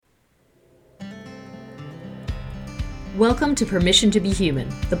Welcome to Permission to Be Human,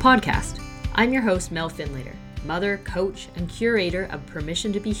 the podcast. I'm your host, Mel Finlater, mother, coach, and curator of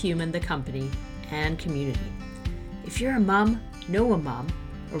Permission to Be Human, the company and community. If you're a mom, know a mom,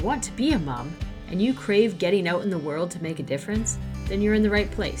 or want to be a mom, and you crave getting out in the world to make a difference, then you're in the right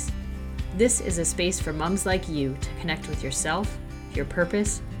place. This is a space for moms like you to connect with yourself, your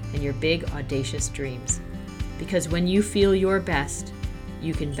purpose, and your big, audacious dreams. Because when you feel your best,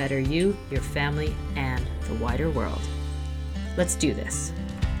 you can better you, your family, and the wider world. Let's do this.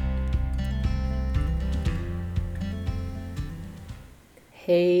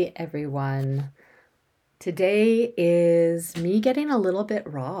 Hey everyone. Today is me getting a little bit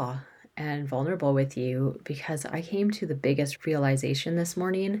raw and vulnerable with you because I came to the biggest realization this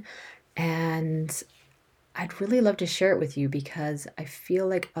morning, and I'd really love to share it with you because I feel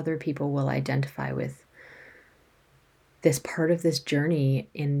like other people will identify with this part of this journey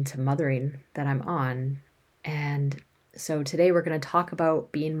into mothering that I'm on. And so today we're going to talk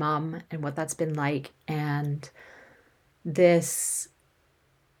about being mom and what that's been like, and this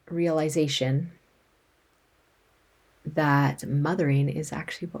realization that mothering is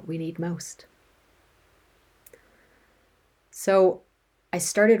actually what we need most. So I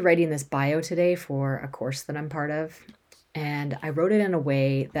started writing this bio today for a course that I'm part of, and I wrote it in a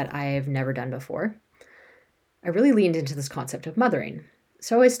way that I've never done before. I really leaned into this concept of mothering.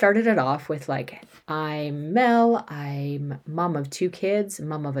 So I started it off with I'm Mel, I'm mom of 2 kids,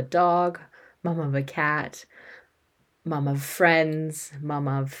 mom of a dog, mom of a cat, mom of friends, mom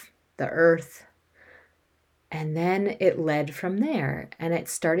of the earth. And then it led from there, and it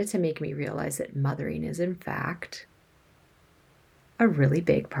started to make me realize that mothering is in fact a really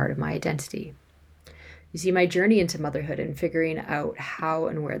big part of my identity. You see, my journey into motherhood and figuring out how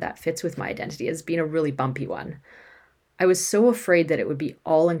and where that fits with my identity has been a really bumpy one. I was so afraid that it would be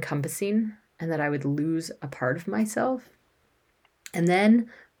all-encompassing and that I would lose a part of myself. And then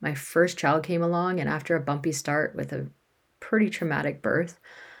my first child came along, and after a bumpy start with a pretty traumatic birth,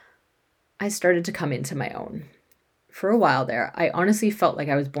 I started to come into my own. For a while there, I honestly felt like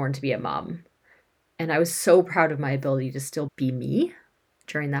I was born to be a mom. And I was so proud of my ability to still be me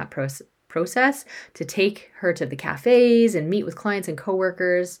during that process, to take her to the cafes and meet with clients and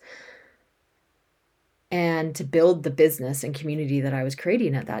coworkers, and to build the business and community that I was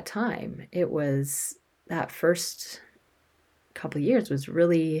creating at that time. It was, that first couple of years was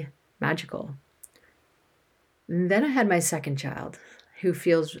really magical. And then I had my second child, who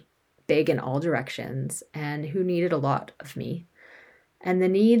feels big in all directions and who needed a lot of me. And the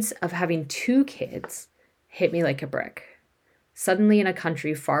needs of having 2 kids hit me like a brick. Suddenly in a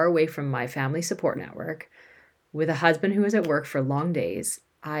country far away from my family support network, with a husband who was at work for long days,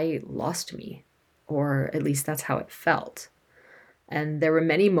 I lost me, or at least that's how it felt. And there were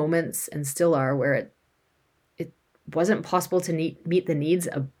many moments, and still are, where it wasn't possible to meet the needs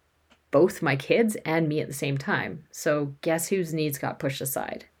of both my kids and me at the same time. So guess whose needs got pushed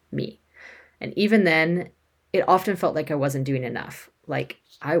aside? Me. And even then, it often felt like I wasn't doing enough, like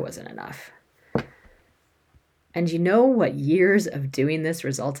I wasn't enough. And you know what years of doing this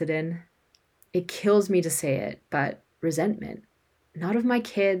resulted in? It kills me to say it, but resentment. Not of my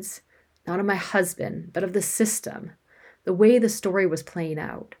kids, not of my husband, but of the system, the way the story was playing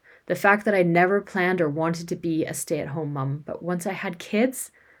out. The fact that I never planned or wanted to be a stay-at-home mom, but once I had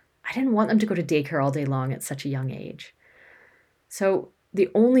kids, I didn't want them to go to daycare all day long at such a young age. So the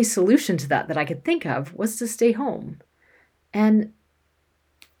only solution to that I could think of was to stay home. And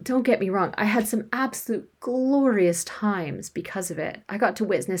don't get me wrong, I had some absolute glorious times because of it. I got to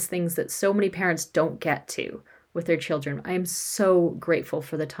witness things that so many parents don't get to with their children. I am so grateful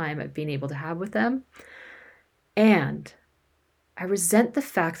for the time I've been able to have with them. And I resent the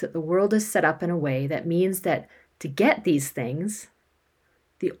fact that the world is set up in a way that means that to get these things,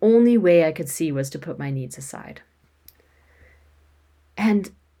 the only way I could see was to put my needs aside.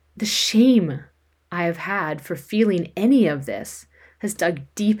 And the shame I have had for feeling any of this has dug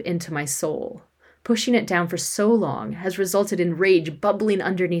deep into my soul. Pushing it down for so long has resulted in rage bubbling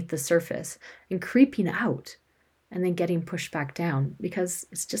underneath the surface and creeping out, and then getting pushed back down because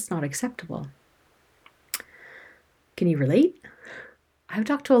it's just not acceptable. Can you relate? I've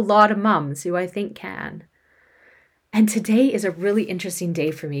talked to a lot of moms who I think can. And today is a really interesting day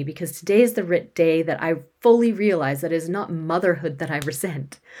for me because today is the day that I fully realize that it is not motherhood that I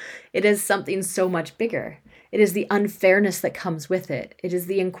resent. It is something so much bigger. It is the unfairness that comes with it. It is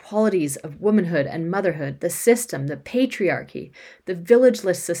the inequalities of womanhood and motherhood, the system, the patriarchy, the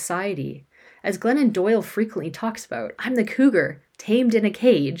villageless society. As Glennon Doyle frequently talks about, I'm the cougar tamed in a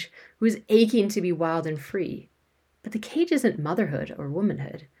cage who is aching to be wild and free. But the cage isn't motherhood or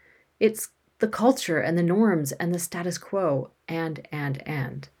womanhood. It's the culture and the norms and the status quo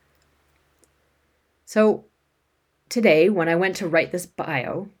and. So today, when I went to write this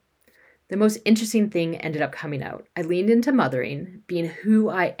bio, the most interesting thing ended up coming out. I leaned into mothering, being who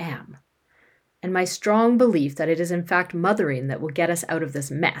I am, and my strong belief that it is in fact mothering that will get us out of this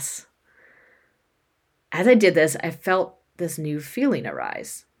mess. As I did this, I felt this new feeling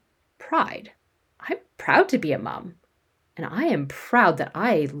arise. Pride. I'm proud to be a mom, and I am proud that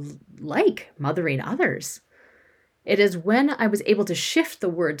I like mothering others. It is when I was able to shift the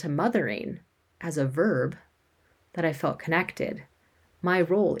word to mothering as a verb that I felt connected. My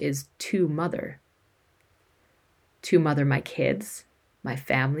role is to mother my kids, my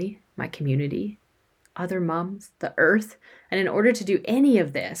family, my community, other moms, the earth. And in order to do any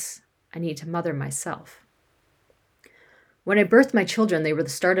of this, I need to mother myself. When I birthed my children, they were the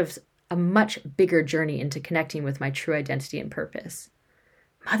start of a much bigger journey into connecting with my true identity and purpose.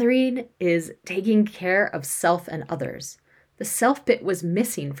 Mothering is taking care of self and others. The self bit was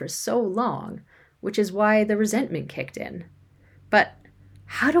missing for so long, which is why the resentment kicked in. But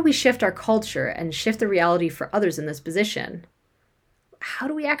how do we shift our culture and shift the reality for others in this position? How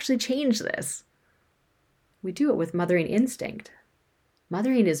do we actually change this? We do it with mothering instinct.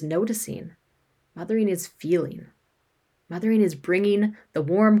 Mothering is noticing. Mothering is feeling. Mothering is bringing the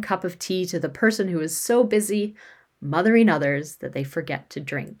warm cup of tea to the person who is so busy mothering others that they forget to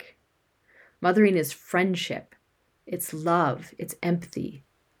drink. Mothering is friendship. It's love. It's empathy.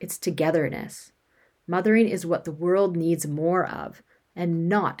 It's togetherness. Mothering is what the world needs more of, and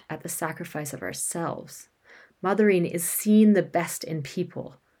not at the sacrifice of ourselves. Mothering is seeing the best in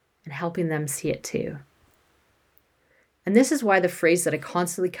people and helping them see it too. And this is why the phrase that I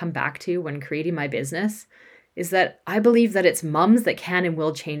constantly come back to when creating my business is that I believe that it's moms that can and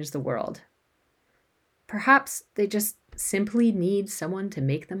will change the world. Perhaps they just simply need someone to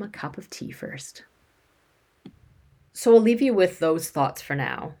make them a cup of tea first. So I'll leave you with those thoughts for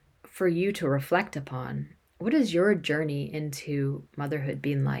now, for you to reflect upon. What is your journey into motherhood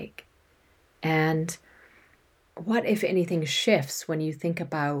been like? And what, if anything, shifts when you think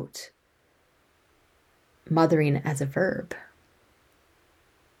about mothering as a verb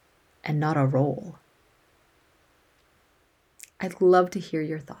and not a role? I'd love to hear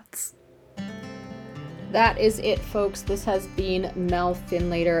your thoughts. That is it, folks. This has been Mel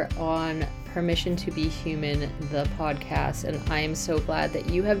Finlater on Permission to Be Human, the podcast, and I am so glad that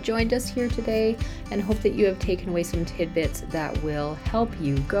you have joined us here today and hope that you have taken away some tidbits that will help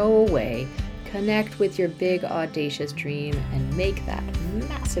you go away, connect with your big, audacious dream, and make that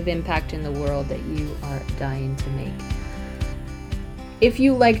massive impact in the world that you are dying to make. If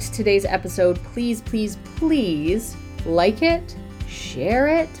you liked today's episode, please, please, please like it, share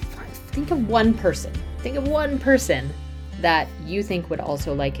it. Think of one person that you think would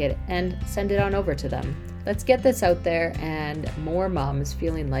also like it and send it on over to them. Let's get this out there and more moms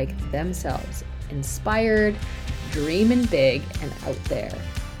feeling like themselves, inspired, dreaming big, and out there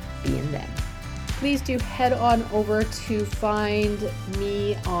being them. Please do head on over to find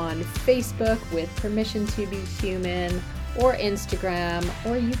me on Facebook with Permission to Be Human or Instagram,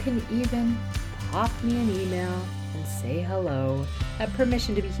 or you can even pop me an email and say hello at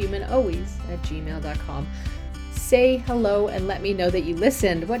permissiontobehumanalways@gmail.com. Say hello and let me know that you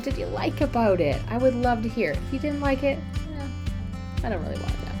listened. What did you like about it? I would love to hear. If you didn't like it, I don't really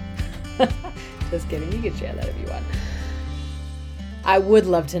want to know. Just kidding. You can share that if you want. I would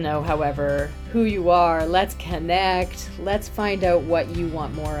love to know, however, who you are. Let's connect. Let's find out what you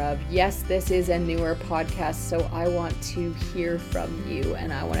want more of. Yes, this is a newer podcast, so I want to hear from you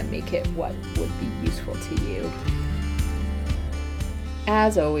and I want to make it what would be useful to you.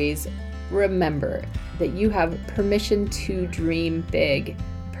 As always, remember that you have permission to dream big,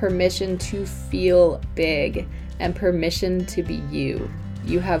 permission to feel big, and permission to be you.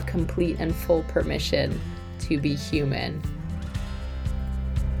 You have complete and full permission to be human.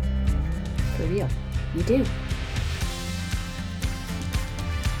 For real, you do.